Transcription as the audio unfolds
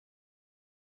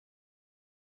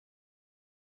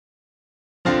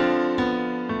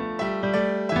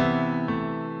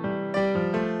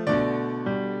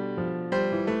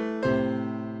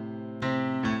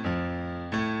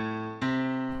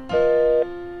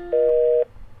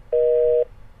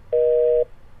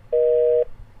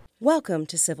Welcome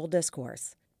to Civil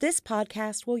Discourse. This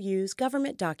podcast will use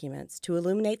government documents to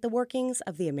illuminate the workings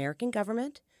of the American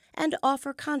government and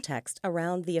offer context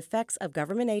around the effects of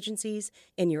government agencies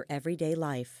in your everyday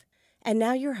life. And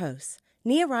now your hosts,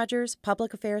 Nia Rogers,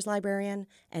 Public Affairs Librarian,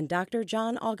 and Dr.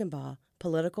 John Augenbaugh,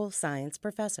 Political Science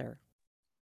Professor.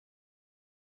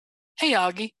 Hey,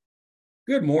 Augie.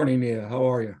 Good morning, Nia. How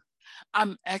are you?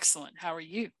 I'm excellent. How are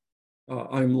you?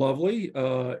 I'm lovely.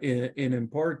 In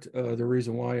part, the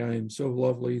reason why I am so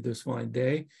lovely this fine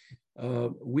day,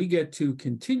 we get to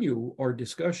continue our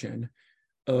discussion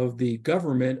of the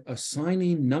government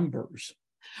assigning numbers.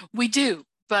 We do,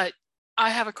 but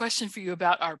I have a question for you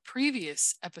about our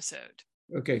previous episode.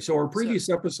 Okay, so our previous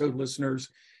episode, listeners,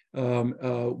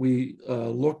 we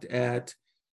looked at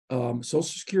Social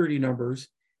Security numbers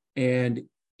and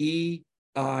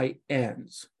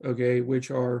EINs, okay, which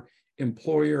are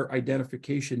employer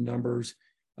identification numbers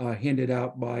handed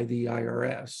out by the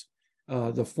IRS.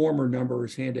 The former number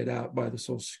is handed out by the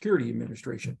Social Security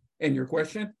Administration. And your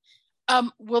question?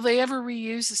 Will they ever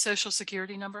reuse the Social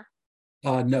Security number?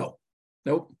 No.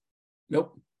 Nope.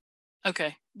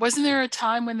 Okay. Wasn't there a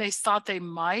time when they thought they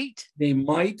might? They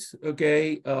might,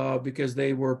 okay, because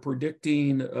they were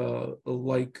predicting,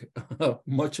 like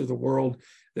much of the world,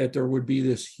 that there would be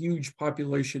this huge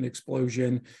population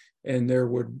explosion and they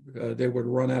would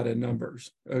run out of numbers,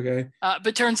 okay?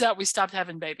 But turns out we stopped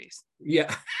having babies.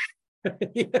 Yeah.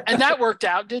 And that worked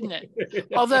out, didn't it?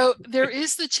 Although there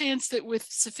is the chance that with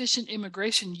sufficient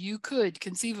immigration, you could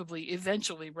conceivably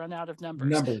eventually run out of numbers.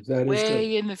 That way is true.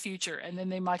 In the future. And then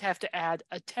they might have to add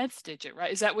a 10th digit,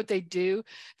 right? Is that what they do?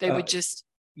 They would just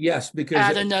because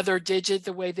add another digit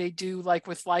the way they do like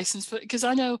with license plate. Because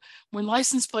I know when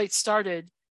license plates started,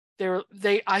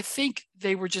 I think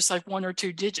they were just like one or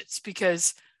two digits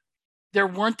because there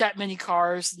weren't that many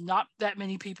cars, not that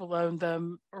many people owned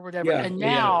them or whatever. And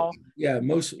now,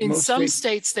 most some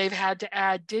states they've had to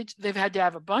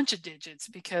have a bunch of digits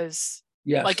because,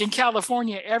 like in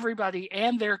California, everybody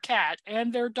and their cat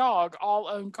and their dog all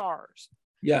own cars.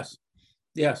 Yes.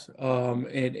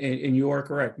 And you are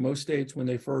correct. Most states, when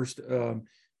they first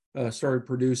started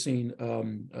producing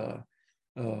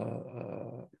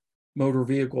motor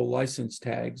vehicle license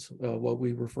tags, what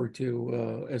we refer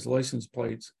to as license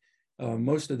plates,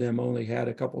 most of them only had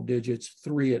a couple digits,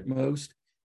 3 at most,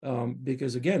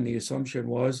 because again, the assumption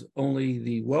was only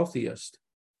the wealthiest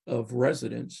of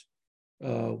residents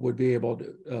would be able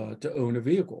to own a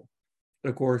vehicle.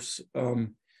 Of course,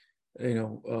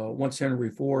 once Henry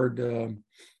Ford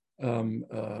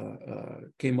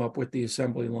came up with the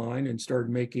assembly line and started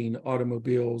making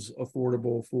automobiles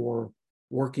affordable for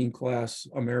working class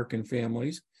American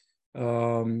families,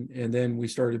 and then we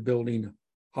started building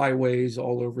highways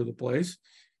all over the place.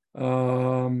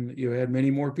 You had many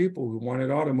more people who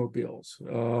wanted automobiles.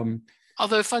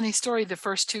 Although, funny story, the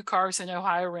first 2 cars in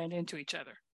Ohio ran into each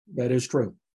other. That is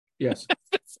true. Yes.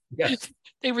 Yes.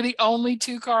 They were the only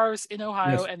 2 cars in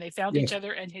Ohio, and they found each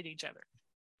other and hit each other,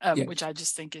 which I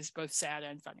just think is both sad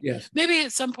and funny. Yes. Maybe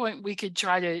at some point we could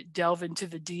try to delve into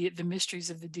the mysteries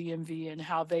of the DMV and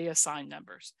how they assign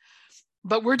numbers.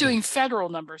 But we're doing federal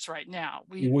numbers right now.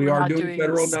 We are doing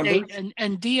federal numbers.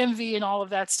 And DMV and all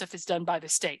of that stuff is done by the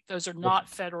state. Those are not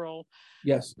federal.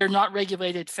 Yes. They're not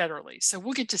regulated federally. So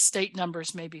we'll get to state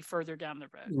numbers maybe further down the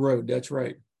road. That's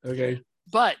right. Okay.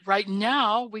 But right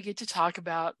now we get to talk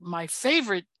about my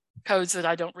favorite codes that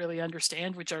I don't really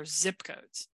understand, which are zip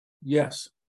codes. Yes.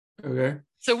 Okay.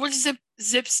 So what does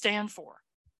zip stand for?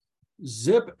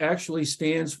 ZIP actually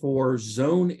stands for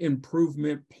Zone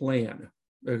Improvement Plan.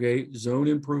 Okay, Zone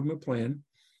Improvement Plan.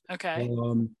 Okay.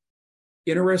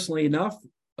 Interestingly enough,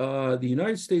 the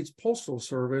United States Postal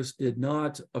Service did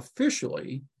not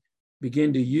officially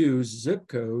begin to use zip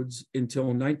codes until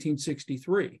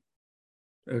 1963.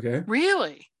 Okay.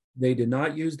 Really? They did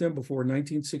not use them before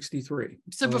 1963.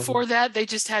 So before that, they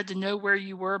just had to know where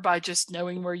you were by just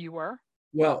knowing where you were?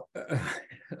 Well, no.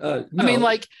 I mean,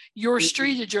 like your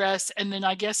street address, and then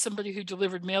I guess somebody who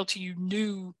delivered mail to you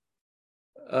knew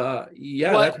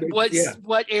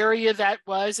what area that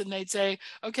was, and they'd say,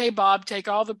 okay, Bob, take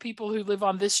all the people who live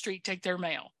on this street, take their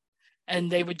mail, and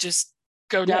they would just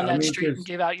go down that street and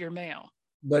give out your mail.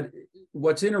 But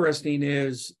what's interesting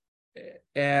is,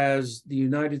 as the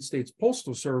United States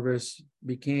Postal Service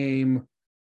became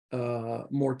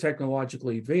more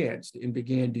technologically advanced and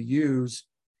began to use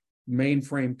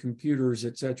mainframe computers,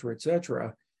 et cetera,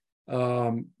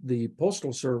 the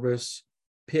Postal Service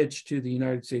pitched to the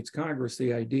United States Congress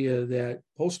the idea that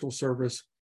Postal Service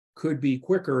could be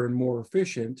quicker and more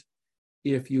efficient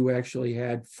if you actually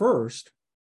had first,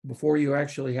 before you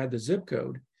actually had the zip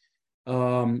code,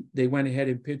 they went ahead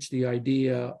and pitched the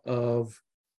idea of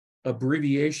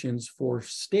abbreviations for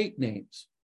state names.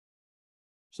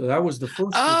 So that was the first.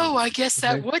 Oh, I guess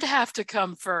that Okay. would have to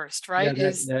come first, right? Yeah,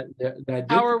 Is that how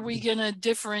did. are we going to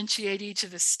differentiate each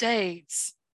of the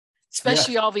states, Yes.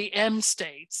 especially all the M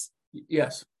states,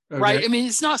 Yes. Okay. right? I mean,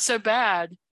 it's not so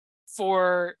bad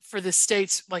for the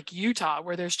states like Utah,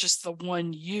 where there's just the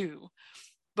one U.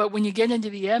 But when you get into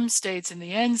the M states and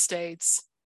the N states,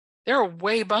 there are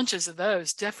way bunches of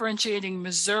those, differentiating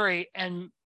Missouri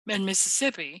and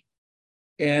Mississippi.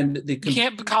 And You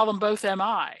can't call them both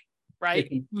MI,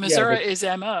 right? Missouri is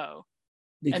MO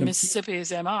and Mississippi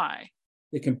is MI.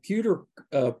 The computer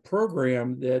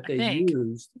program that they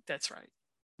used, that's right.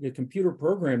 The computer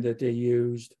program that they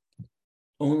used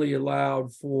only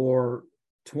allowed for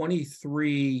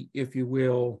 23, if you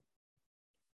will,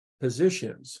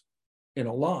 positions in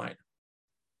a line.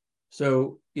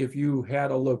 So if you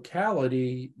had a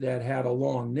locality that had a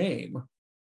long name,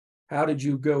 how did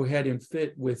you go ahead and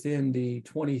fit within the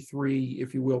 23,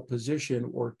 if you will,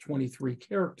 position or 23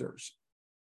 characters?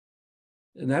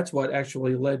 And that's what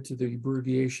actually led to the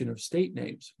abbreviation of state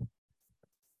names.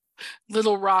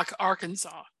 Little Rock,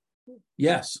 Arkansas.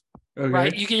 Yes. Okay.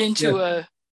 Right. You get into a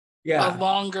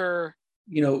longer,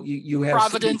 you have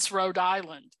Providence, Rhode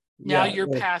Island. Now you're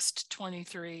past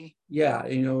 23. Yeah.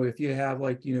 If you have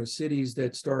cities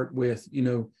that start with,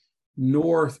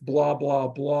 North, blah, blah,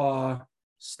 blah,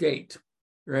 state,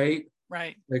 right?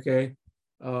 Right. Okay.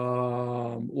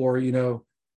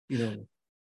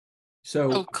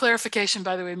 So clarification,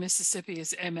 by the way, Mississippi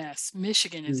is MS,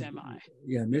 Michigan is MI.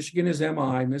 Yeah, Michigan is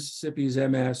MI, Mississippi is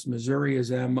MS, Missouri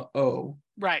is MO.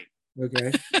 Right.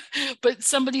 Okay. But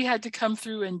somebody had to come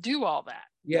through and do all that.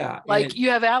 Yeah. Like you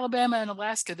have Alabama and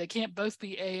Alaska, they can't both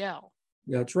be AL.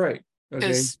 That's right. Okay.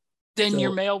 Because then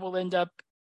your mail will end up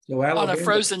on a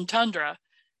frozen tundra.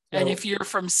 And if you're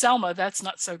from Selma, that's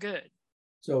not so good.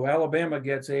 So Alabama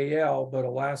gets AL, but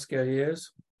Alaska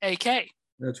is AK.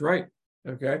 That's right.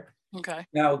 Okay. Okay.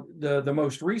 Now, the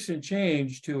most recent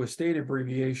change to a state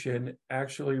abbreviation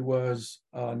actually was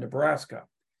Nebraska.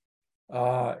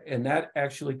 And that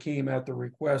actually came at the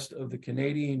request of the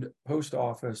Canadian Post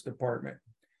Office Department.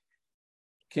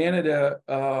 Canada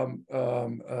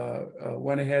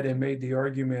went ahead and made the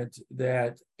argument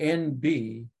that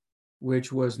NB,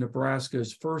 which was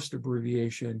Nebraska's first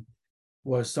abbreviation,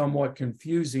 was somewhat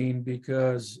confusing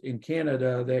because in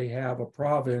Canada, they have a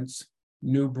province,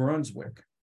 New Brunswick.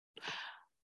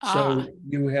 So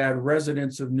you had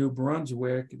residents of New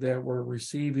Brunswick that were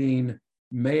receiving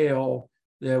mail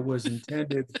that was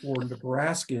intended for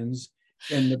Nebraskans,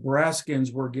 and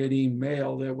Nebraskans were getting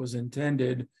mail that was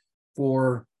intended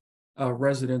for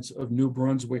residents of New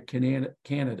Brunswick,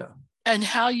 Canada. And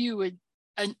how you would,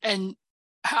 and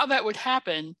how that would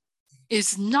happen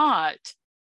is not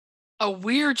a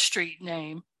weird street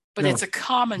name, but it's a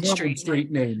common street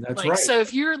name. That's right. So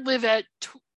if you live at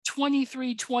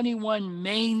 2321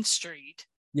 Main Street,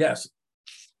 yes,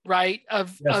 right,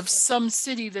 of some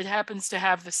city that happens to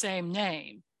have the same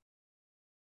name,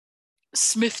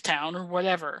 Smithtown or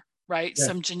whatever, right,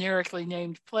 some generically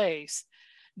named place,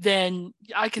 then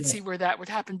I could see where that would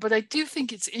happen. But I do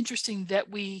think it's interesting that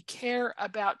we care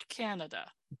about Canada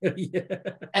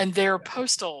and their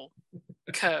postal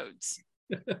codes,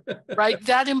 right?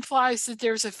 That implies that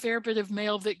there's a fair bit of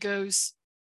mail that goes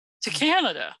to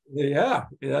Canada. Yeah,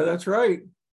 that's right.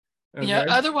 Okay.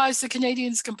 Otherwise the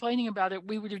Canadians complaining about it,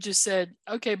 we would have just said,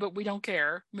 okay, but we don't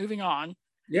care, moving on.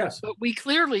 Yes. But we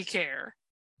clearly care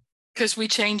because we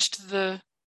changed the...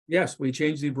 Yes, we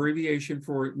changed the abbreviation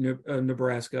for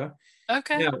Nebraska.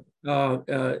 Okay. Now,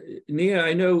 Nia,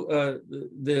 I know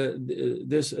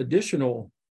this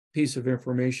additional piece of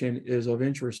information is of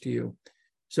interest to you.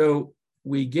 So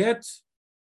we get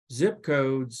zip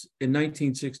codes in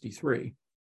 1963.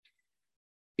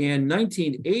 In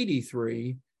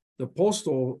 1983, the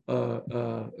Postal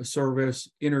Service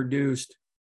introduced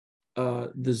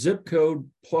the zip code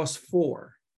 +4.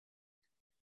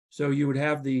 So you would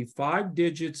have the 5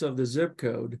 digits of the zip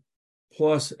code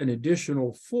plus an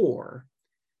additional 4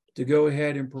 to go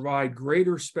ahead and provide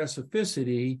greater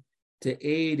specificity to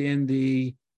aid in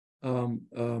the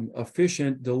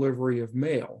efficient delivery of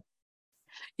mail.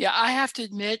 Yeah, I have to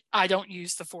admit, I don't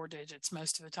use the 4 digits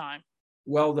most of the time.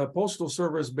 Well, the Postal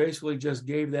Service basically just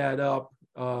gave that up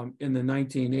in the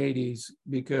 1980s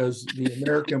because the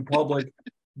American public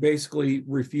basically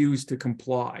refused to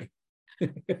comply.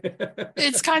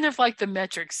 It's kind of like the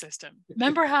metric system.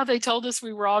 Remember how they told us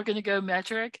we were all going to go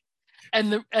metric?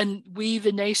 And we,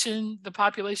 the nation, the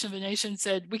population of the nation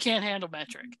said, we can't handle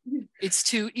metric. It's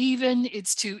too even.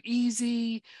 It's too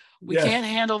easy. We Yes. can't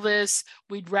handle this.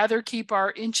 We'd rather keep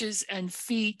our inches and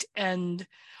feet and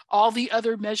all the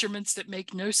other measurements that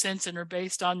make no sense and are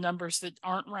based on numbers that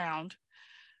aren't round.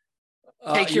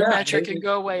 Take your Yeah, metric and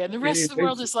go away. And the rest of the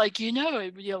world it's- is like,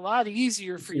 it'd be a lot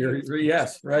easier for you. if you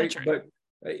Yes, used a right. metric.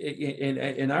 But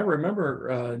and I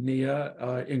remember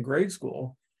Nia in grade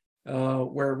school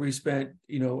where we spent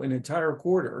an entire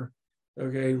quarter,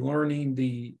 okay, learning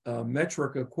the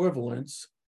metric equivalents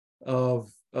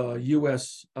of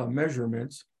U.S.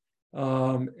 Measurements.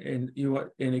 And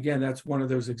again, that's one of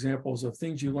those examples of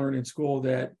things you learn in school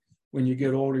that when you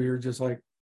get older, you're just like,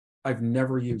 I've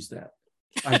never used that.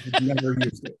 I've never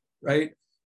used it, right?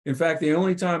 In fact, the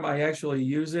only time I actually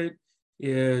use it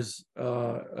is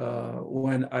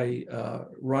when I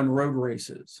run road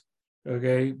races,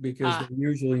 okay? Because they're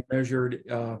usually measured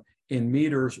in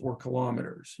meters or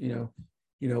kilometers, a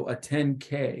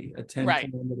 10K, a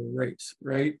 10-kilometer race,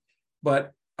 right?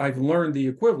 But I've learned the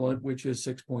equivalent, which is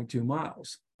 6.2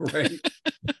 miles, right?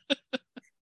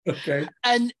 Okay.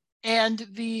 And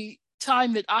the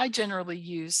time that I generally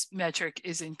use metric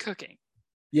is in cooking.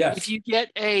 Yes. If you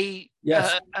get a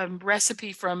Yes.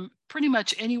 recipe from pretty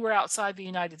much anywhere outside the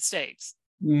United States,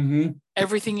 Mm-hmm.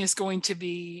 everything is going to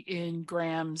be in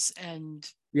grams and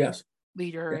Yes.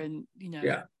 liter, Yeah. and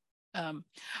Yeah.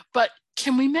 But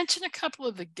can we mention a couple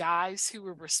of the guys who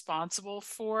were responsible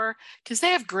for, because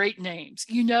they have great names.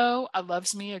 I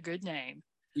loves me a good name.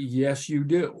 Yes, you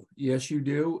do. Yes, you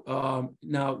do.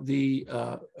 Now, the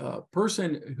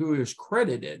person who is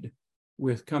credited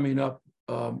with coming up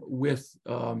with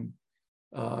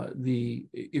the,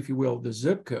 if you will, the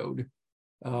zip code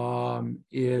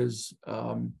is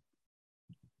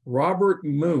Robert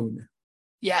Moon.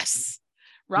 Yes,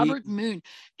 Robert Moon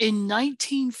in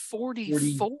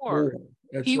 1944.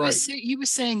 That's he right. was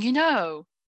saying,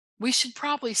 we should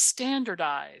probably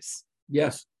standardize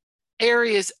Yes.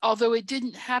 areas, although it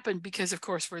didn't happen because, of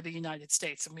course, we're the United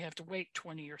States and we have to wait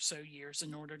 20 or so years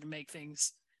in order to make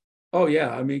things. Oh, yeah.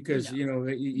 I mean, because,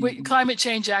 climate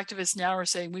change activists now are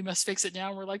saying we must fix it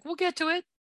now. We're like, we'll get to it.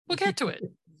 We'll get to it.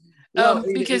 Well,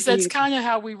 because that's kind of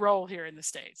how we roll here in the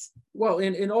States. Well,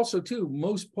 and also, too,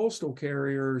 most postal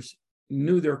carriers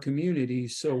knew their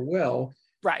communities so well,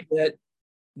 right, that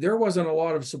there wasn't a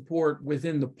lot of support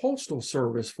within the Postal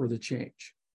Service for the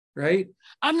change, right?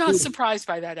 I'm not surprised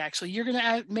by that, actually. You're going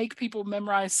to make people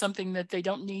memorize something that they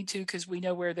don't need to because we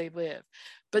know where they live.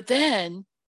 But then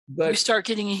you start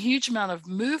getting a huge amount of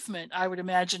movement, I would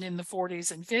imagine, in the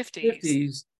 40s and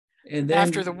 50s. And then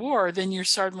after the war, then you're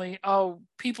suddenly,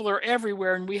 people are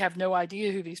everywhere and we have no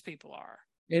idea who these people are.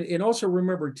 And also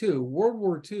remember, too, World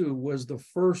War II was the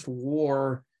first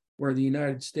war where the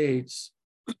United States,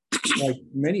 like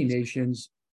many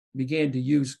nations, began to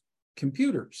use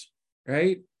computers,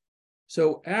 right?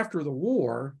 So after the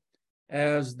war,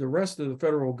 as the rest of the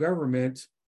federal government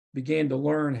began to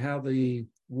learn how the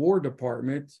War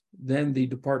Department, then the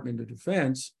Department of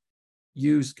Defense,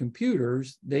 used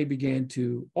computers, they began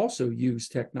to also use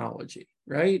technology,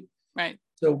 right? Right.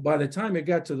 So by the time it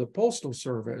got to the Postal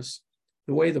Service,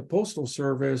 the way the Postal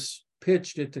Service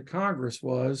pitched it to Congress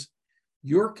was,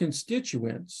 your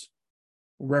constituents,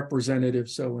 Representative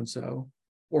so-and-so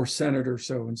or Senator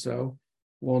so-and-so,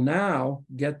 will now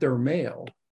get their mail,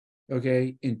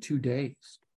 okay, in 2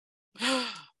 days,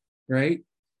 right?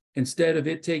 Instead of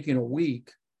it taking a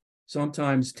week,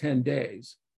 sometimes 10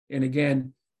 days. And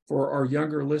again, for our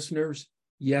younger listeners,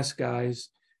 yes, guys,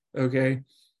 okay,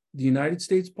 the United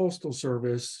States Postal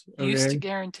Service used to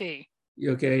guarantee,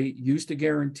 that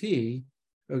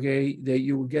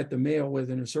you would get the mail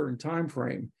within a certain time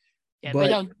frame. Yeah,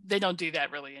 but they don't do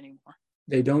that really anymore.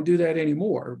 They don't do that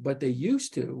anymore, but they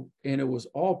used to, and it was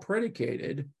all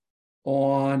predicated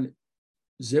on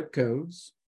zip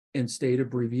codes and state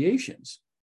abbreviations.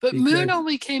 But Moon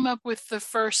only came up with the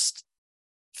first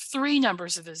 3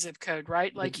 numbers of the zip code,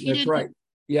 right? Like he didn't. Right.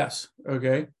 Yes.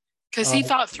 Okay. Because he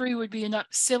thought 3 would be enough.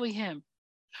 Silly him.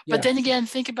 But then again,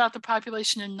 think about the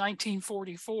population in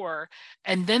 1944,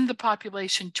 and then the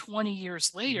population 20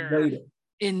 years later.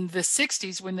 In the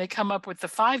 60s, when they come up with the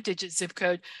 5-digit zip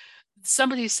code,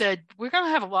 somebody said, we're going to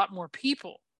have a lot more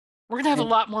people. We're going to have a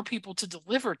lot more people to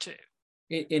deliver to.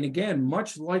 And again,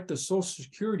 much like the Social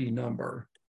Security number,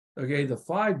 okay, the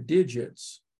 5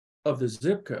 digits of the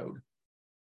zip code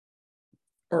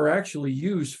are actually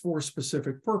used for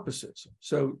specific purposes.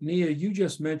 So, Nia, you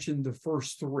just mentioned the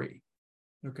first 3,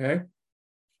 okay?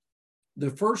 The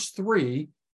first 3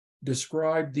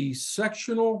 describe the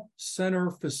sectional center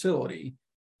facility,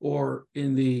 or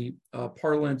in the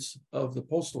parlance of the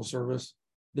Postal Service,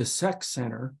 the SEC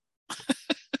center.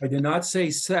 I did not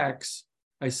say sex,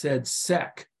 I said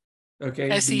SEC,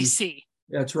 okay? SEC.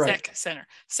 That's right.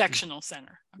 Sectional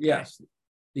center. Okay. Yes.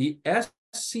 The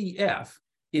SCF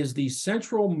is the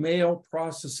central mail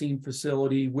processing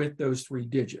facility with those 3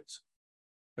 digits.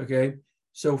 Okay.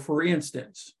 So for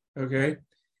instance, okay,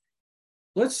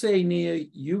 let's say, Nia,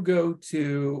 you go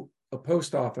to a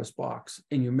post office box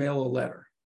and you mail a letter,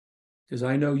 because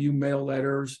I know you mail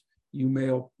letters, you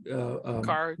mail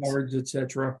cards,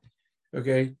 etc.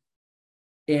 Okay.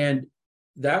 And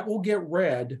that will get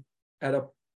read at a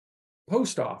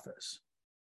post office.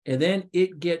 And then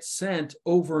it gets sent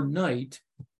overnight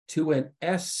to an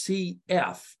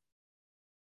SCF.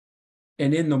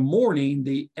 And in the morning,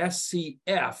 the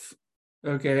SCF,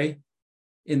 okay,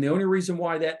 and the only reason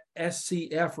why that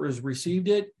SCF has received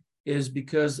it is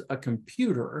because a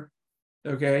computer,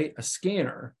 okay, a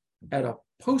scanner at a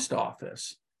post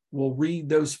office will read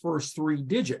those first 3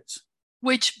 digits.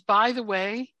 Which, by the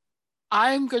way,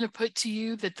 I'm going to put to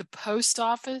you that the post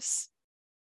office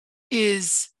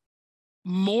is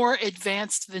more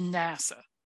advanced than NASA.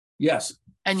 Yes.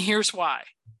 And here's why.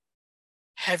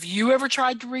 Have you ever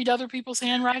tried to read other people's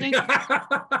handwriting?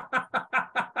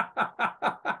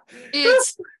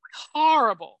 It's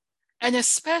horrible. And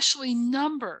especially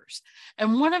numbers.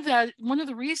 And one of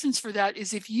the reasons for that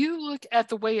is if you look at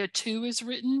the way a 2 is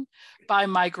written by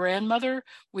my grandmother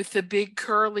with the big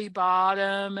curly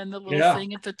bottom and the little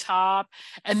thing at the top,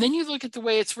 and then you look at the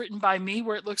way it's written by me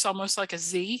where it looks almost like a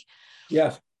Z.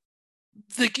 Yes.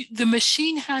 The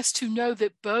machine has to know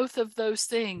that both of those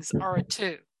things are a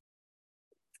 2.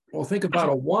 Well, think about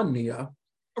a 1, Nia.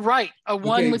 Right. A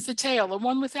 1 with the tail, a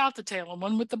 1 without the tail, a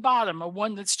 1 with the bottom, a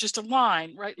 1 that's just a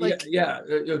line, right? Like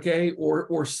okay. Or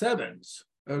 7s.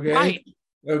 Okay. Right.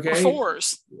 Okay. Or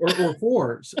 4s.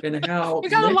 Or 4s. And how we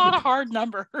got a lot of hard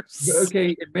numbers.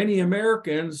 Okay. Many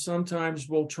Americans sometimes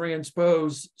will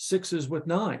transpose 6s with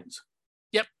 9s.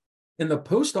 Yep. And the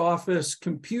post office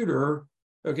computer,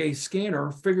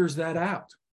 scanner figures that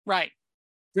out. Right.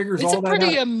 Figures it's all that out. It's a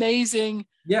pretty amazing.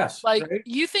 Yes. Like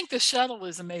you think the shuttle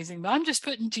is amazing, but I'm just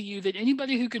putting to you that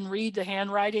anybody who can read the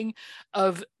handwriting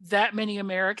of that many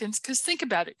Americans, because think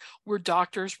about it, we're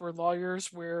doctors, we're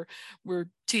lawyers, we're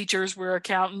teachers, we're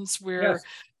accountants, we're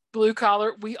blue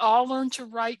collar. We all learn to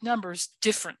write numbers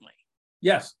differently.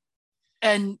 Yes.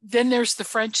 And then there's the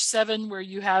French 7 where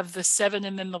you have the 7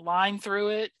 and then the line through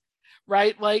it,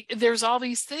 right? Like there's all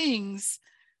these things.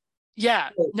 Yeah,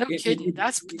 no kidding.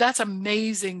 That's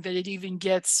amazing that it even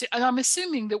gets, and I'm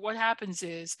assuming that what happens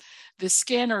is the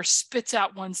scanner spits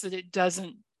out ones that it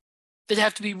doesn't, that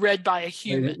have to be read by a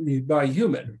human. By a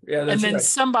human, yeah. That's and then right.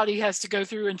 Somebody has to go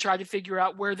through and try to figure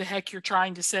out where the heck you're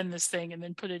trying to send this thing and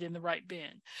then put it in the right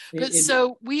bin. But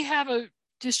so we have a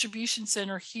distribution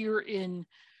center here in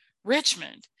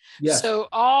Richmond. Yes. So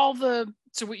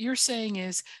so what you're saying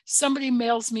is somebody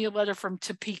mails me a letter from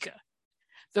Topeka.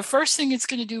 The first thing it's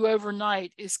going to do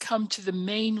overnight is come to the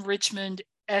main Richmond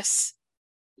SCF,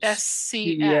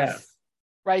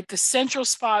 right? The central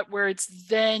spot where it's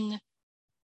then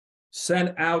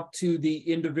sent out to the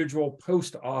individual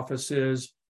post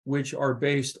offices, which are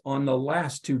based on the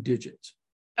last 2 digits.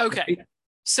 Okay. Right?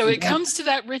 So it comes to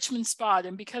that Richmond spot.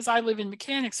 And because I live in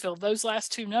Mechanicsville, those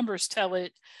last 2 numbers tell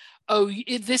it,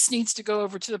 this needs to go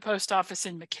over to the post office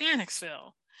in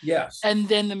Mechanicsville. Yes. And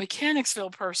then the Mechanicsville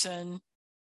person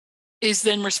is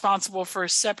then responsible for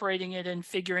separating it and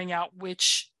figuring out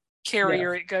which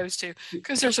carrier it goes to,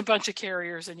 because there's a bunch of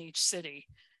carriers in each city.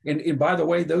 And by the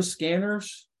way, those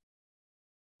scanners,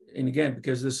 and again,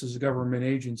 because this is a government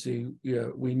agency,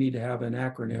 we need to have an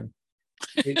acronym.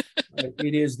 It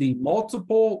is the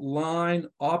Multiple Line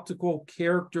Optical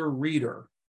Character Reader,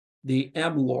 the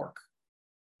MLORC.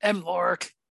 MLORC.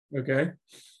 Okay.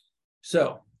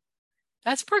 So.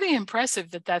 That's pretty impressive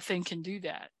that thing can do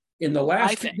that. In the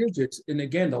last 2 digits, and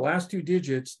again, the last 2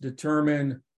 digits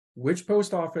determine which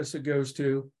post office it goes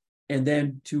to, and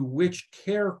then to which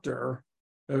character,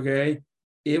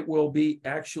 it will be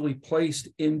actually placed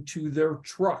into their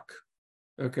truck.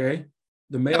 Okay.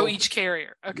 The mail. Each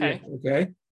carrier. Okay. Yeah,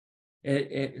 okay.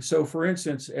 And so, for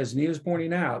instance, as Nia's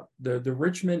pointing out, the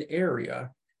Richmond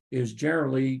area is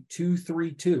generally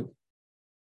 232.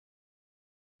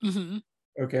 Mm-hmm.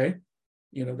 Okay.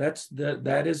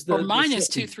 That is the. Or mine is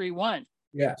 231.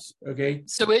 Yes. Okay.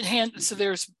 So so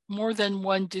there's more than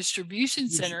one distribution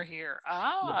center here.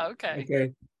 Okay.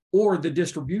 Okay. Or the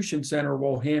distribution center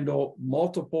will handle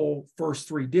multiple first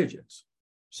 3 digits.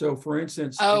 So for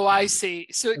instance. I see.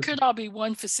 So it could all be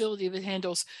one facility that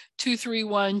handles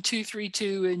 231,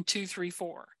 232, and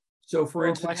 234. So for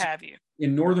instance, what have you.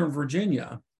 In Northern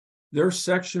Virginia, their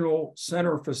sectional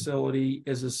center facility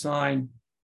is assigned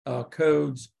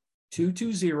codes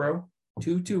 220,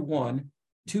 221,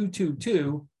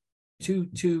 222,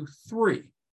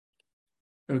 223.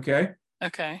 Okay.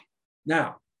 Okay.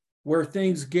 Now, where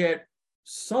things get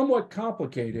somewhat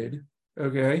complicated,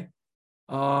 okay,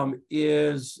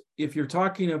 is if you're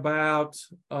talking about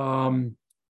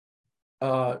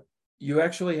you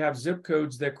actually have zip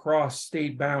codes that cross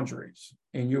state boundaries.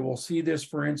 And you will see this,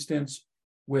 for instance,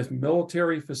 with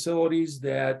military facilities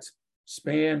that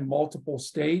span multiple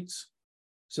states.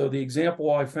 So the example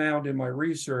I found in my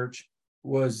research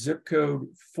was zip code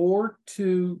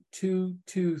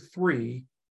 42223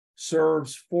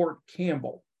 serves Fort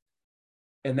Campbell.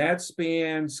 And that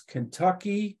spans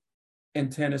Kentucky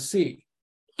and Tennessee.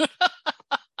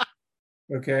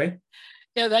 Okay.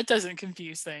 Yeah, that doesn't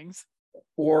confuse things.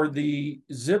 Or the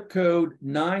zip code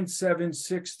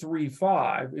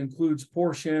 97635 includes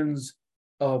portions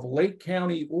of Lake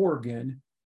County, Oregon,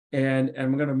 and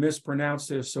I'm going to mispronounce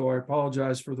this, so I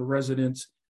apologize for the residents.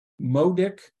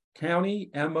 Modoc County,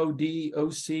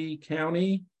 M-O-D-O-C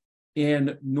County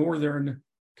in Northern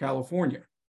California.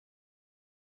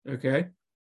 Okay.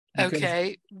 Because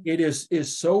okay. it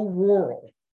is so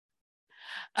rural.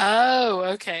 Oh,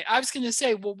 okay. I was going to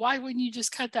say, well, why wouldn't you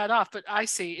just cut that off? But I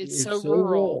see it's so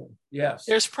rural. Yes.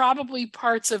 There's probably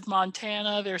parts of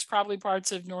Montana, there's probably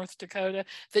parts of North Dakota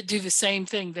that do the same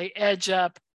thing. They edge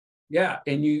up. Yeah,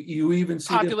 and you even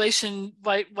see population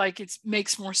like it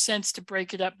makes more sense to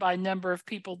break it up by number of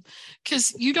people,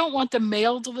 because you don't want the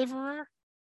mail deliverer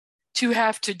to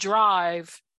have to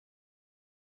drive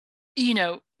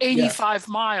 85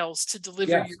 miles to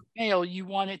deliver your mail. You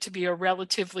want it to be a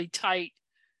relatively tight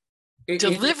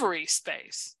delivery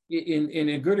space. In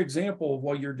a good example of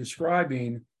what you're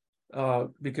describing,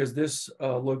 because this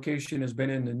location has been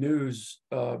in the news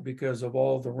because of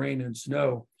all the rain and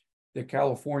snow that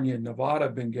California and Nevada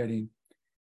have been getting,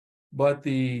 but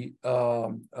the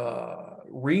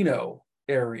Reno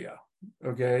area,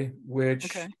 okay,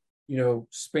 which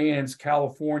spans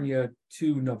California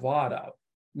to Nevada,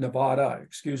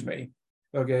 excuse me,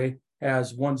 okay,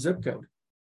 has one zip code.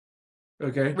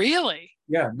 Okay. Really?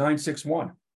 Yeah,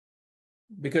 961.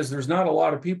 Because there's not a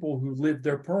lot of people who live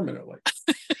there permanently.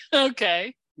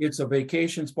 Okay. It's a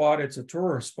vacation spot, it's a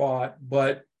tourist spot,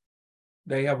 but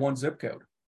they have one zip code.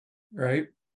 Right?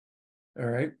 All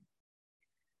right.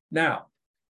 Now,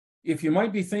 if you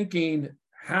might be thinking,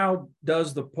 how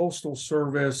does the Postal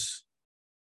Service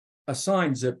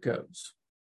assign zip codes?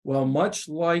 Well, much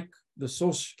like the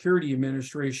Social Security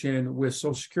Administration with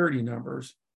Social Security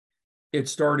numbers, it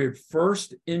started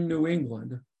first in New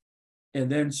England and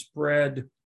then spread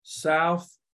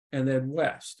south and then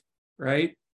west,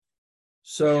 right?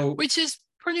 So, which is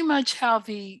pretty much how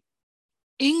the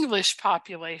English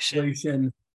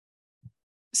population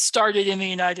started in the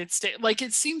United States. Like,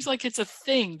 it seems like it's a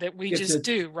thing that we just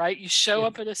do, right? You show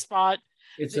up at a spot,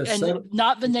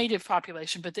 not the native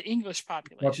population, but the English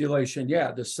population.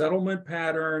 Yeah, the settlement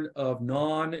pattern of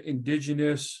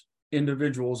non-indigenous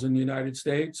individuals in the United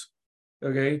States,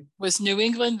 okay, was New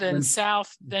England, then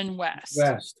south, then west.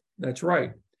 That's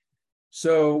right.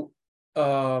 So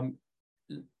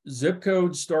zip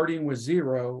codes starting with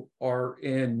 0 are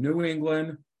in New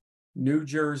England, New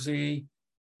Jersey,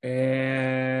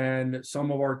 and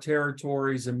some of our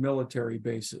territories and military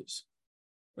bases.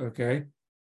 Okay.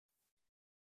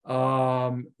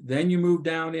 Then you move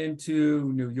down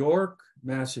into New York,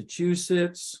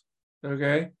 Massachusetts.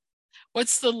 Okay.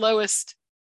 What's the lowest?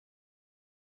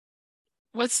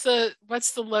 What's the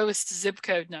lowest zip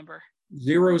code number?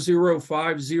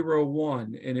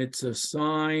 00501, and it's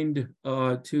assigned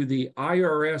to the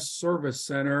IRS Service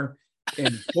Center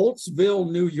in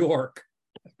Holtzville, New York.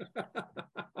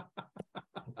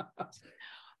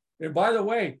 And by the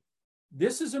way,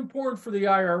 this is important for the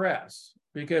IRS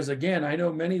because, again, I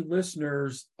know many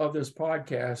listeners of this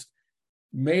podcast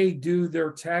may do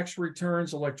their tax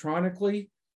returns electronically,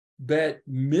 but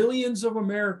millions of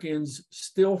Americans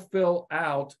still fill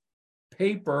out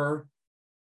paper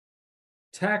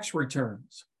tax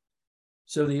returns.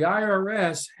 So the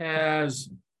IRS has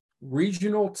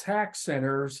regional tax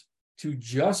centers to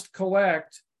just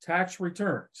collect tax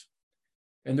returns.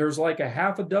 And there's like a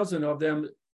half a dozen of them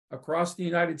across the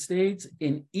United States,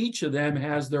 and each of them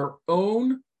has their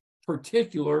own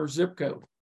particular zip code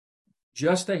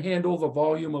just to handle the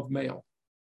volume of mail.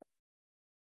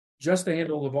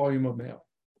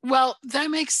 Well, that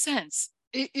makes sense.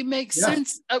 It makes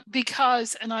sense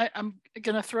because, and I'm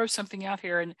going to throw something out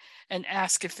here and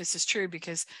ask if this is true,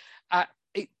 because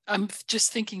I'm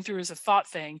just thinking through as a thought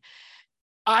thing.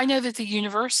 I know that the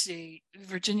university,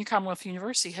 Virginia Commonwealth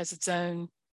University, has its own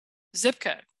zip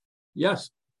code. Yes.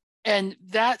 And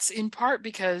that's in part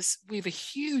because we have a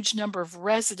huge number of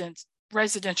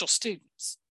residential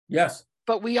students. Yes.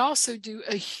 but we also do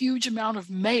a huge amount of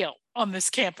mail on this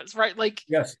campus, right?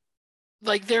 Yes.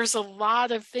 Like there's a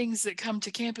lot of things that come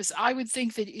to campus. I would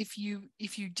think that if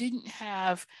you didn't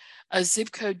have a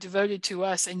zip code devoted to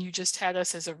us and you just had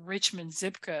us as a Richmond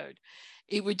zip code,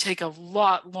 it would take a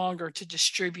lot longer to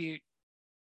distribute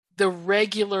the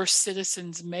regular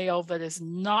citizens mail that is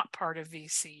not part of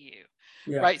VCU.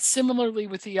 Yeah. Right. Similarly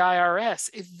with the IRS,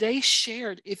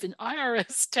 if an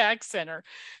IRS tax center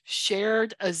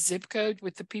shared a zip code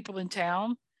with the people in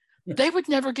town, they would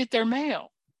never get their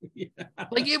mail. Yeah.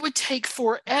 Like it would take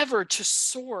forever to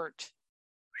sort.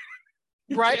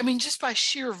 Right. I mean, just by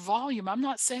sheer volume. I'm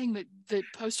not saying that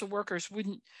postal workers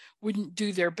wouldn't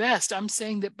do their best. I'm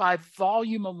saying that by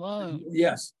volume alone.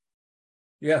 Yes.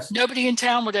 Yes. Nobody in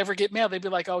town would ever get mail. They'd be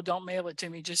like, oh, don't mail it to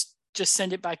me. Just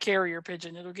send it by carrier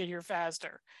pigeon. It'll get here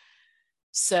faster.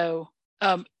 So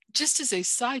just as a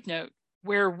side note,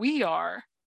 where we are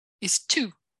is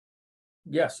 2.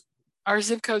 Yes. Our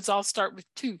zip codes all start with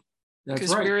 2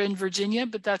 because right. We're in Virginia,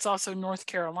 but that's also North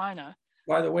Carolina.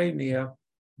 By the way, Nia,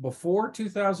 before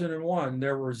 2001,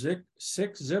 there were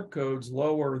 6 zip codes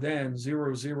lower than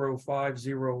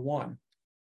 00501.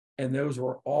 And those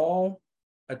were all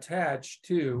attached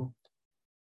to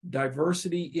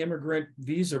diversity immigrant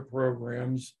visa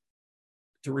programs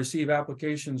to receive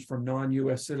applications from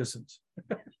non-US citizens.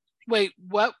 Wait,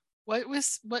 what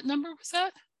number was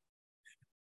that?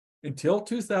 Until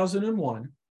 2001,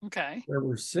 okay, there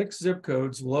were 6 zip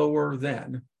codes lower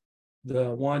than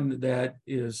the one that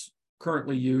is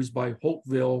currently used by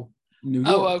Holtville, New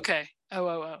York. Oh, okay.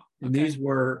 Oh. And these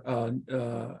were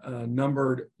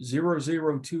numbered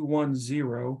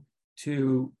 00210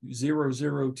 to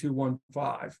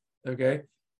 00215, okay?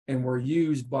 And were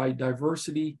used by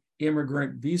diversity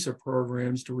immigrant visa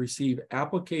programs to receive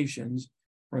applications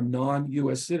from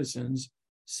non-US citizens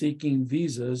seeking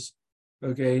visas,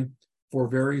 okay, for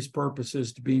various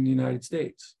purposes to be in the United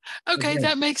States. Okay,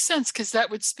 that makes sense because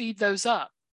that would speed those up.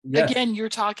 Yes. Again, you're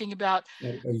talking about,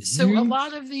 so a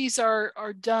lot of these are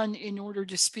done in order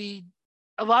to speed,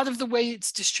 a lot of the way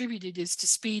it's distributed is to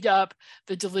speed up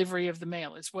the delivery of the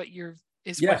mail is what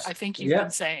what I think you've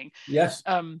been saying. Yes.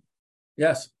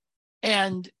 Yes.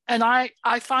 And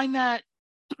I find that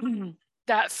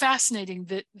that fascinating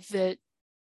that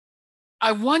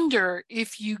I wonder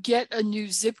if you get a new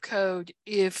zip code,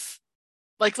 if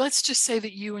like, let's just say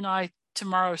that you and I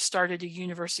tomorrow started a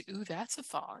university. Ooh, that's a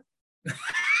thought.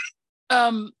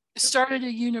 Started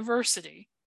a university.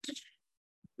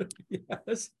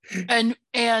 Yes. And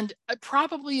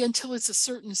probably until it's a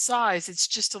certain size, it's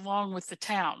just along with the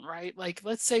town, right? Like,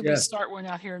 let's say we start one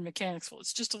out here in Mechanicsville.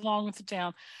 It's just along with the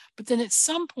town. But then at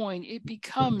some point, it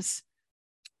becomes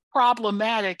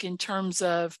problematic in terms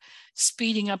of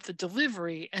speeding up the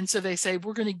delivery. And so they say,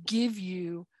 we're going to give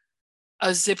you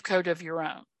a zip code of your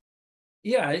own.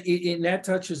 Yeah, and that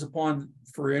touches upon,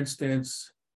 for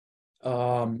instance,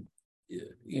 some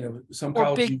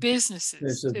or big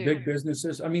businesses. Big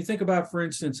businesses. I mean, think about, for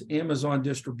instance, Amazon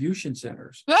distribution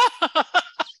centers.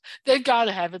 They've got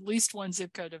to have at least one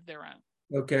zip code of their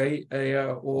own. Okay,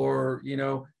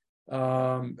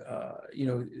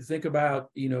 think about,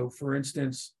 for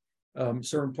instance,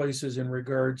 certain places in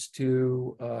regards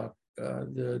to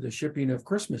the shipping of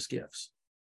Christmas gifts,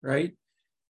 right?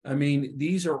 I mean,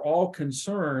 these are all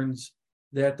concerns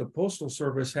that the Postal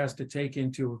Service has to take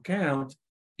into account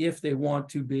if they want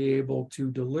to be able to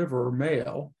deliver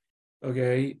mail,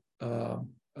 okay,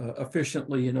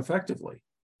 efficiently and effectively.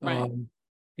 Right.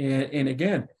 And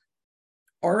again,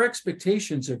 our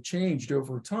expectations have changed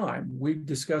over time. We've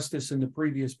discussed this in the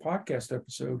previous podcast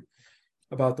episode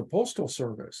about the Postal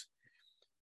Service.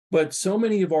 But so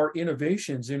many of our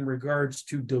innovations in regards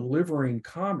to delivering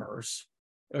commerce,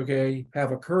 okay,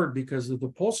 have occurred because of the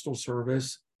Postal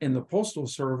Service, and the Postal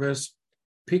Service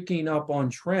picking up on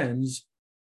trends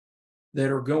that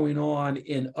are going on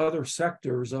in other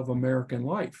sectors of American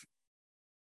life,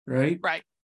 right? Right.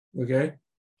 Okay.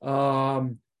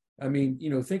 I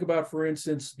mean, think about, for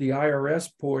instance, the IRS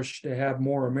push to have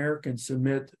more Americans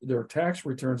submit their tax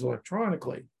returns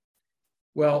electronically.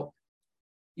 Well,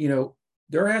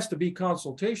 there has to be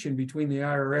consultation between the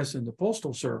IRS and the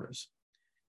Postal Service,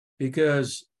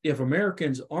 because if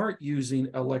Americans aren't using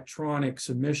electronic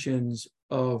submissions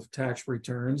of tax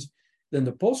returns, then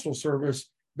the Postal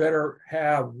Service better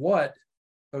have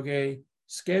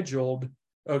scheduled,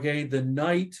 the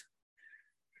night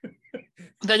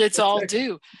that it's all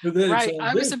due. Right.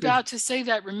 I was about to say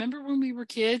that. Remember when we were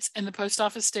kids and the post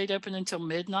office stayed open until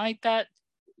midnight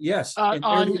Yes.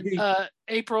 On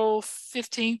April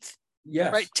 15th?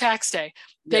 Yes. Right, tax day.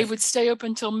 They would stay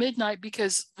open until midnight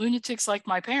because lunatics like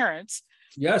my parents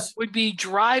Yes. would be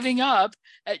driving up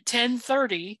at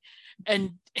 10:30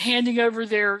 and handing over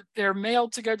their mail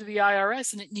to go to the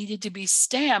IRS, and it needed to be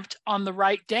stamped on the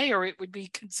right day or it would be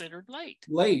considered late.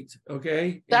 Late.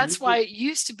 Okay. That's why it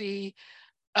used to be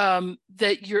and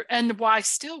why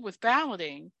still with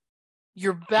balloting,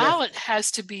 your ballot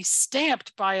has to be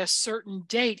stamped by a certain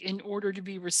date in order to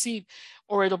be received,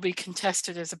 or it'll be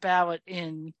contested as a ballot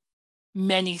in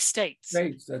many states.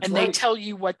 That's and right. they tell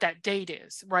you what that date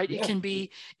is, right? Yeah. It can be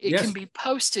Yes.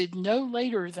 posted no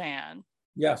later than,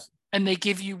 Yes. and they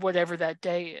give you whatever that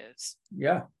day is.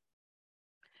 Yeah.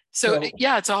 So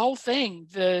yeah, it's a whole thing.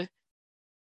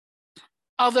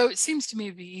 Although it seems to me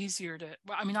to be easier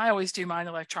I always do mine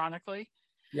electronically.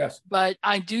 Yes. But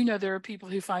I do know there are people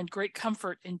who find great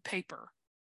comfort in paper.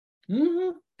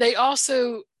 Mm-hmm. They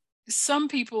also, some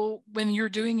people, when you're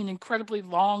doing an incredibly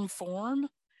long form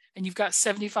and you've got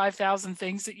 75,000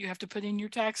 things that you have to put in your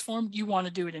tax form, you want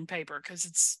to do it in paper because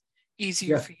it's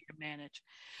easier for you to manage.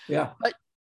 Yeah. But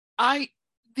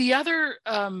the other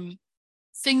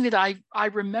thing that I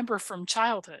remember from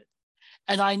childhood,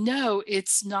 and I know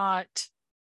it's not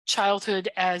childhood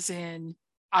as in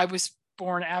I was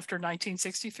born after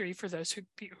 1963, for those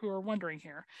who are wondering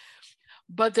here,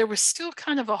 but there was still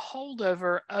kind of a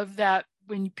holdover of that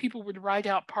when people would write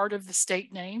out part of the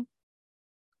state name.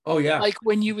 Oh yeah. Like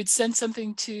when you would send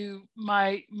something to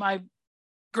my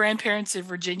grandparents in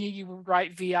Virginia, you would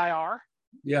write VIR.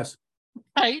 Yes.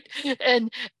 Right.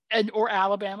 And or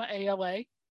Alabama, ALA,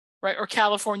 right? Or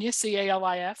California,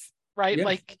 CALIF, right? Yes.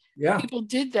 Like Yeah. people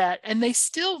did that, and they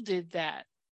still did that.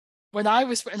 When I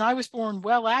was born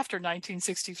well after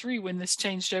 1963 when this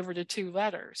changed over to 2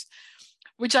 letters,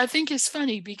 which I think is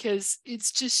funny because it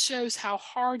just shows how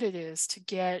hard it is to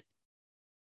get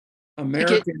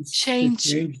Americans to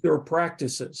change their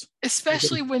practices,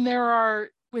 especially when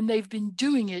they've been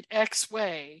doing it X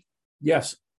way.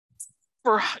 Yes.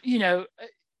 For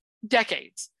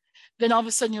decades. Then all of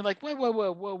a sudden you're like, whoa,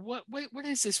 what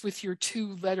is this with your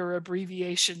 2-letter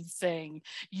abbreviation thing?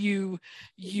 You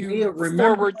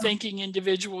forward-thinking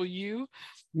individual, you.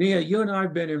 Nia, you and I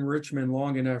have been in Richmond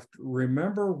long enough.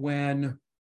 Remember when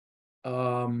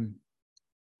the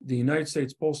United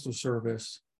States Postal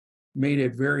Service made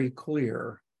it very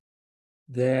clear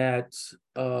that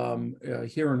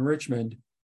here in Richmond,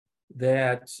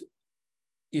 that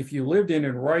if you lived in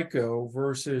Henrico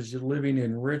versus living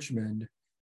in Richmond,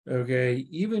 okay,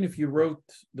 even if you wrote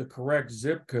the correct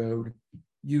zip code,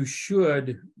 you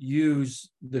should use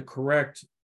the correct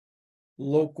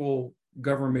local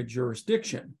government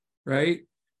jurisdiction, right?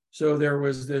 So there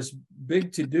was this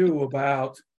big to-do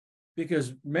about,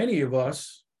 because many of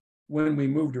us, when we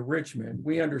move to Richmond,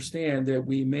 we understand that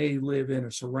we may live in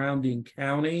a surrounding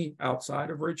county outside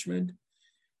of Richmond,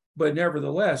 but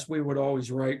nevertheless, we would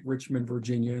always write Richmond,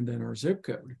 Virginia, and then our zip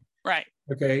code. Right.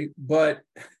 Okay, but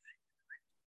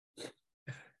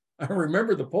I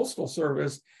remember the Postal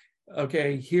Service,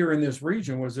 okay, here in this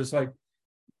region was just like,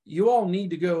 you all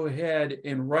need to go ahead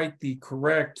and write the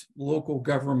correct local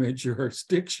government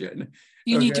jurisdiction.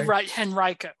 You need to write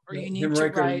Henrico, or you need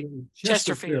to write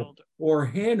Chesterfield. Or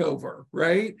Hanover,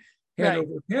 right?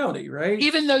 Hanover County, right?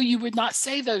 Even though you would not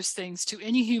say those things to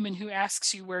any human who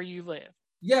asks you where you live.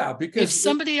 Yeah, because if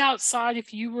somebody outside,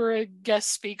 if you were a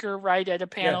guest speaker, right, at a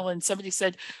panel, and somebody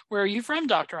said, "Where are you from,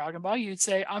 Dr. Augenbaugh?" You'd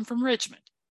say, "I'm from Richmond."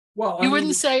 Well, you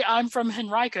wouldn't say, "I'm from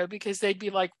Henrico," because they'd be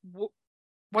like,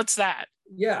 "What's that?"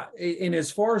 Yeah, and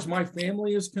as far as my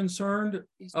family is concerned,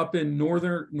 up in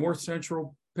north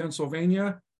central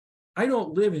Pennsylvania, I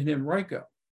don't live in Henrico.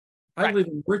 I live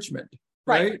in Richmond,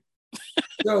 right?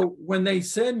 So when they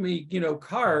send me,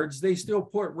 cards, they still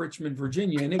put Richmond,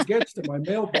 Virginia, and it gets to my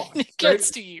mailbox. It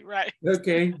gets to you, right?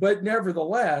 Okay, but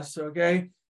nevertheless, okay,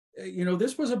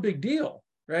 this was a big deal,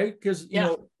 right? Because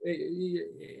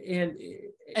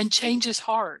and change is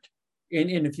hard.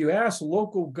 And if you ask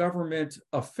local government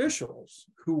officials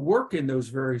who work in those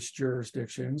various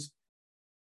jurisdictions,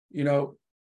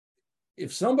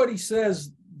 if somebody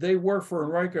says they work for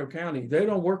Henrico County, they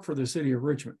don't work for the city of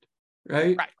Richmond,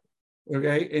 right? Right.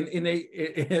 Okay,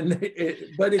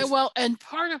 but it's and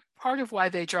part of why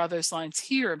they draw those lines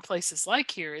here in places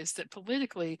like here is that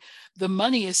politically the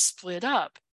money is split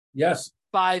up. Yes.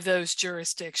 By those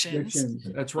jurisdictions.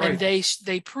 That's right. And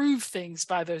they prove things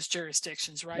by those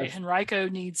jurisdictions, right? Yes. Henrico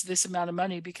needs this amount of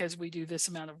money because we do this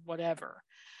amount of whatever.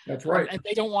 That's right. And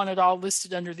they don't want it all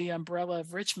listed under the umbrella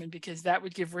of Richmond because that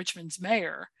would give Richmond's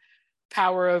mayor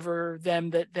power over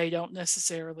them that they don't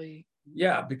necessarily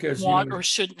because want or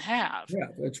shouldn't have. Yeah,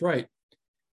 that's right.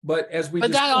 But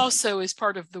that also is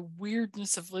part of the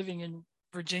weirdness of living in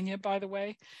Virginia, by the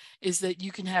way, is that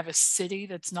you can have a city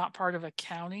that's not part of a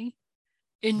county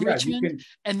in Yeah, you Richmond, can,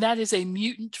 and that is a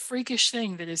mutant, freakish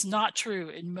thing that is not true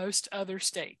in most other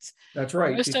states. that's In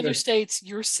right. most other Because, states,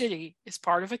 your city is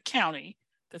part of a county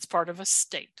that's part of a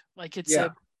state. Like it's yeah,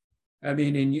 a I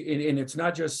mean, and it's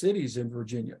not just cities in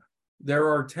Virginia. There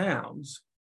are towns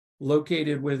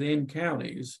located within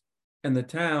counties, and the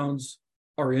towns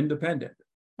are independent.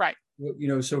 right.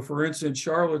 So for instance,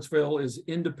 Charlottesville is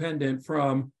independent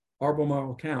from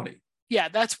Albemarle County. Yeah,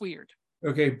 that's weird.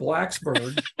 Okay,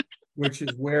 Blacksburg, which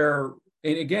is where,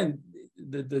 and again,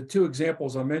 the two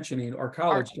examples I'm mentioning are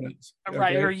college towns.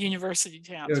 Right, Okay, or university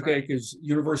towns. okay, Right. because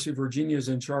University of Virginia is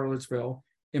in Charlottesville,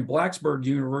 and Blacksburg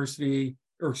University,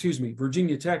 or excuse me,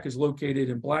 Virginia Tech is located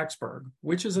in Blacksburg,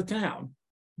 which is a town,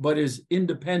 but is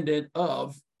independent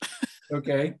of,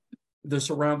 okay, the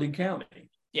surrounding county.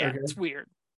 Yeah, Okay. it's weird.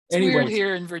 It's weird Anyways,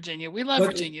 here in Virginia. We love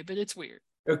Virginia, but it's weird.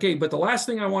 okay, but the last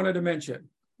thing I wanted to mention,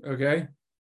 okay,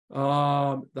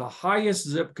 the highest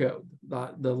zip code,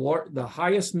 the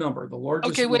highest number, the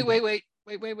largest. Okay, number, wait.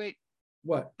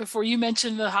 What? Before you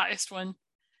mention the highest one.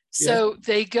 Yes. So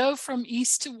they go from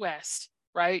east to west,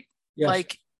 right? Yes.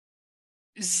 Like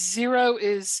 0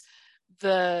 is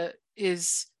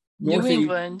New Northeast.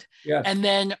 England, Yes. and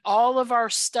then all of our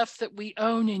stuff that we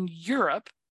own in Europe,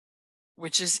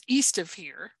 which is east of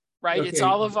here, right? It's Okay.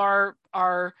 all of our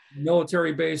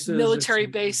military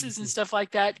bases, and stuff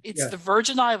like that. It's Yes. the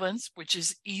Virgin Islands, which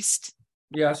is east.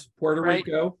 Yes, Puerto Right.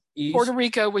 Rico, east. Puerto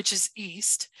Rico, which is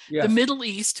east. Yes. The Middle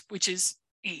East, which is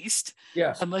east,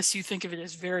 Yes. unless you think of it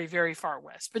as very, very far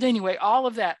west. But anyway, all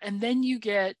of that. And then you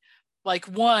get like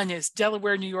 1 is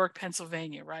Delaware, New York,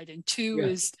 Pennsylvania, right? And 2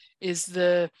 Yes.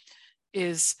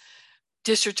 is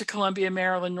District of Columbia,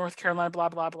 Maryland, North Carolina, blah,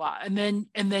 blah, blah. And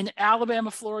then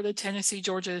Alabama, Florida, Tennessee,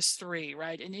 Georgia is 3,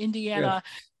 right? And Indiana,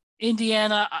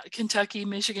 Kentucky,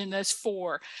 Michigan, that's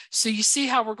 4. So you see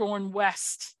how we're going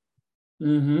west.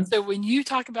 Mm-hmm. So when you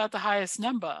talk about the highest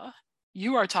number,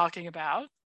 you are talking about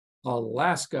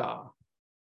Alaska.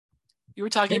 You were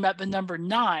talking about the number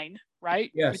 9,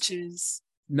 right? Yes. Which is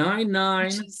 9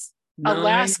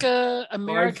 Alaska,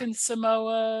 American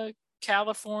Samoa,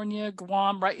 California,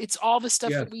 Guam, right? It's all the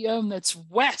stuff that we own that's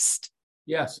west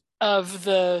Yes. of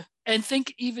and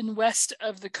think even west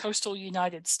of the coastal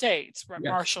United States, right? Yes.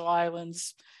 Marshall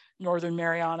Islands, Northern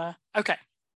Mariana. Okay.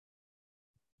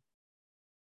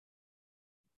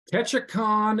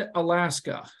 Ketchikan,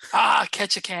 Alaska.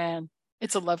 Ketchikan.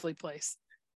 It's a lovely place.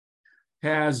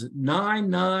 Has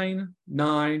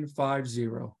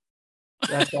 99950.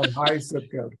 That's our highest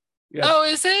zip code. Yes. Oh,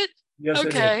 is it? Yes.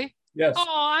 Okay. It is. Yes. Oh,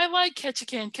 I like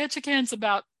Ketchikan. Ketchikan's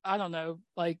about, I don't know,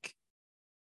 like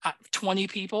 20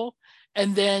 people.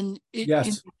 And then in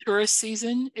the tourist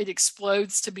season, it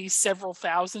explodes to be several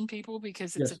thousand people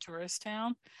because it's a tourist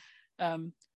town. How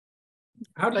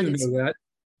do you know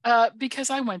that? Because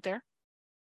I went there.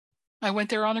 I went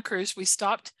there on a cruise. We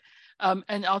stopped.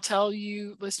 And I'll tell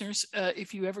you, listeners,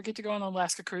 if you ever get to go on an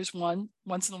Alaska cruise,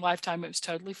 once in a lifetime, it was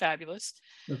totally fabulous.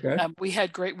 Okay. We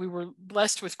were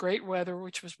blessed with great weather,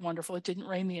 which was wonderful. It didn't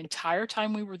rain the entire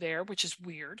time we were there, which is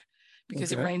weird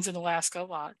because it rains in Alaska a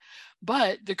lot.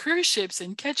 But the cruise ships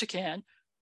in Ketchikan,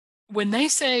 when they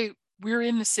say we're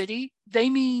in the city, they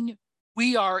mean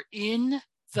we are in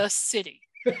the city.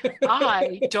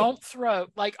 I don't throw,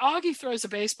 like Augie throws a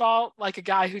baseball like a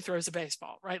guy who throws a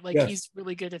baseball, right? Like he's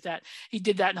really good at that. He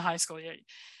did that in high school.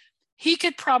 He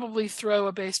could probably throw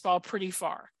a baseball pretty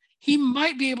far. He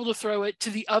might be able to throw it to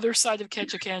the other side of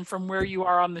Ketchikan from where you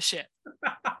are on the ship.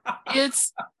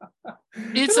 It's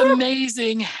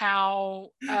amazing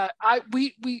how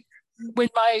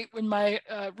when my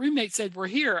roommate said we're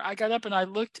here, I got up and I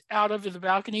looked out over the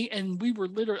balcony and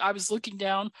I was looking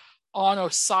down on a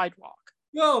sidewalk.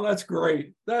 Oh, that's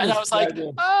great. I was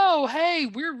fabulous. Like, oh, hey,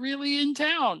 we're really in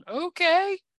town.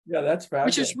 Okay. Yeah, that's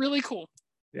fabulous. Which is really cool.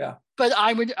 Yeah. But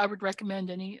I would recommend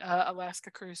any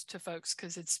Alaska cruise to folks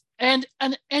because it's and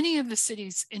any of the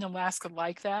cities in Alaska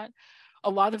like that. A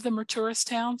lot of them are tourist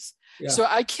towns. Yeah. So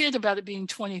I kid about it being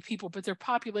 20 people, but their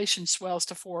population swells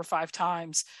to 4 or 5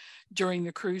 times during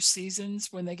the cruise seasons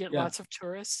when they get lots of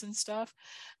tourists and stuff.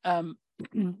 And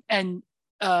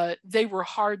they were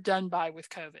hard done by with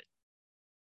COVID.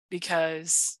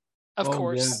 Because of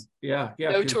course,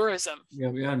 no tourism.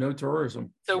 No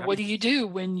tourism. So what do you do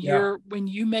when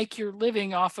you make your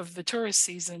living off of the tourist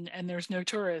season and there's no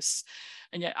tourists?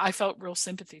 And yet I felt real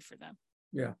sympathy for them.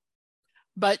 Yeah.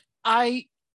 But I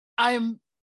am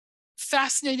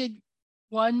fascinated,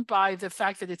 one, by the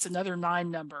fact that it's another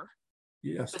 9 number.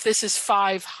 Yes. But this is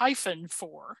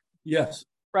 5-4. Yes.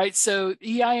 Right. So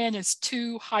EIN is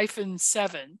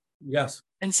 2-7. Yes.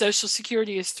 And Social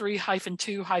Security is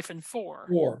 3-2-4.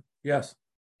 4, yes.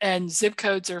 and zip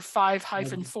codes are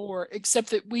 5-4,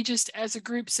 except that we just as a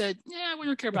group said, yeah, we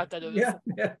don't care about that other Yeah.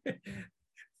 four.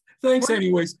 Thanks,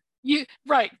 anyways. You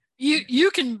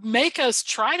can make us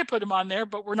try to put them on there,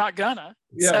 but we're not gonna.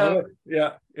 Yeah. So, Right.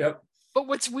 Yeah. Yep. but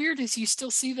what's weird is you still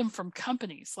see them from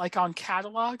companies, like on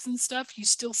catalogs and stuff. You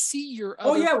still see your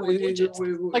Oh other yeah. four digits.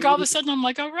 Like all of a sudden, I'm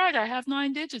like, oh right, I have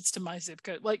 9 digits to my zip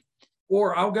code. Like,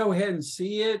 or I'll go ahead and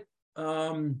see it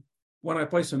when I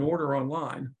place an order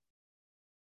online.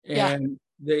 And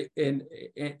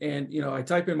and you know, I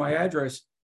type in my address,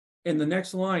 and the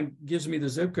next line gives me the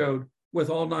zip code with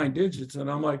all 9 digits,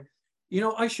 and I'm like, you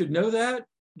know, I should know that,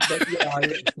 but yeah,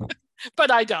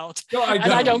 but I don't. No, I don't.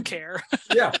 And I don't care.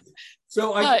 Yeah.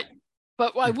 So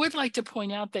but I would like to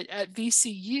point out that at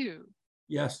VCU,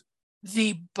 yes,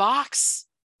 the box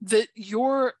that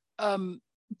your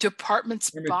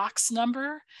department's box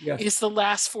number is the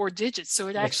last 4 digits. So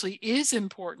it actually is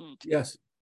important. Yes.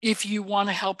 If you want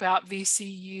to help out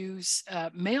VCU's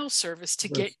mail service to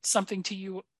get something to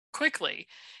you quickly,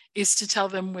 is to tell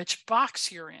them which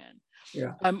box you're in.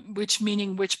 Yeah. Which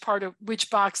meaning which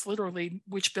box, literally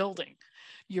which building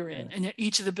you're in. Yeah. And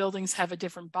each of the buildings have a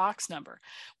different box number,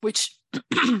 which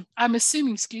I'm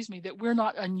assuming, that we're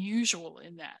not unusual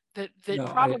in that no,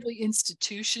 probably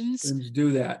institutions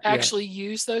do that. Actually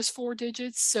use those 4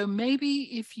 digits. So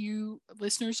maybe if you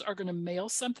listeners are going to mail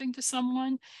something to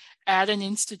someone at an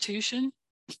institution,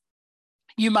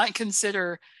 you might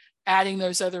consider adding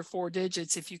those other 4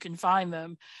 digits if you can find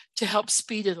them to help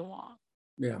speed it along.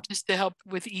 Yeah. Just to help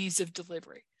with ease of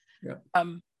delivery. Yeah.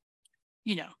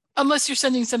 You know, unless you're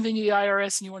sending something to the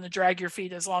IRS and you want to drag your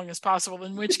feet as long as possible,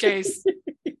 in which case,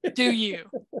 do you?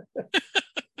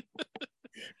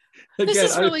 This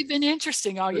has really been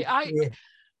interesting, Augie.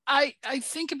 I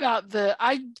think about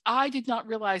I did not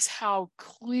realize how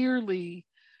clearly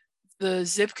the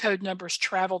zip code numbers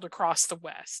traveled across the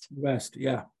West.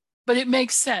 Yeah. But it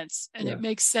makes sense. And it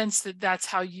makes sense that that's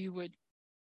how you would.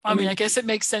 I mean, I guess it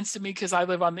makes sense to me because I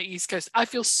live on the East Coast. I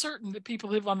feel certain that people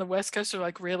who live on the West Coast are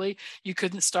like, really? You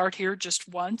couldn't start here just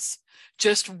once?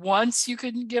 Just once you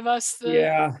couldn't give us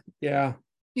the... Yeah.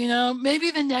 You know, maybe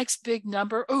the next big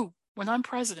number. Oh, when I'm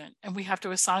president and we have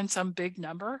to assign some big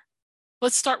number,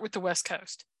 let's start with the West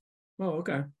Coast. Oh,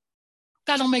 okay.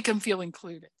 That'll make them feel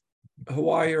included.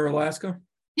 Hawaii or Alaska?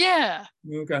 Yeah.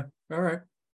 Okay. All right.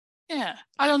 Yeah,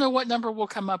 I don't know what number we'll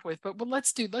come up with, but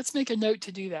let's make a note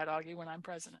to do that, Augie, when I'm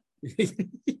president.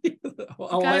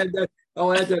 I'll add that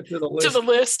to the list. To the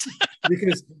list.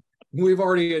 Because we've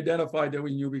already identified that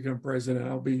when you become president,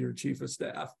 I'll be your chief of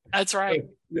staff. That's right. So,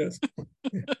 yes.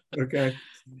 Okay.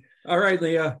 All right,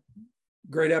 Leah.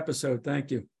 Great episode. Thank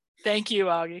you. Thank you,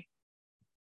 Augie.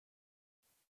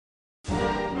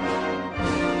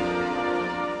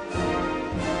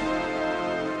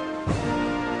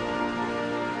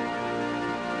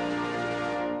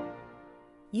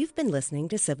 You've been listening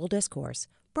to Civil Discourse,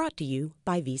 brought to you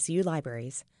by VCU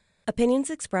Libraries. Opinions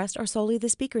expressed are solely the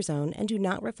speaker's own and do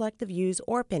not reflect the views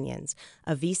or opinions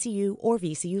of VCU or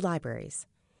VCU Libraries.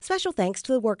 Special thanks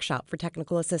to the Workshop for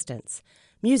Technical Assistance.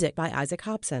 Music by Isaac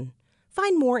Hobson.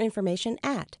 Find more information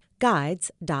at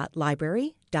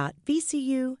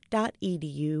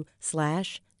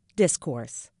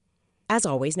guides.library.vcu.edu/discourse. As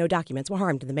always, no documents were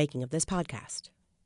harmed in the making of this podcast.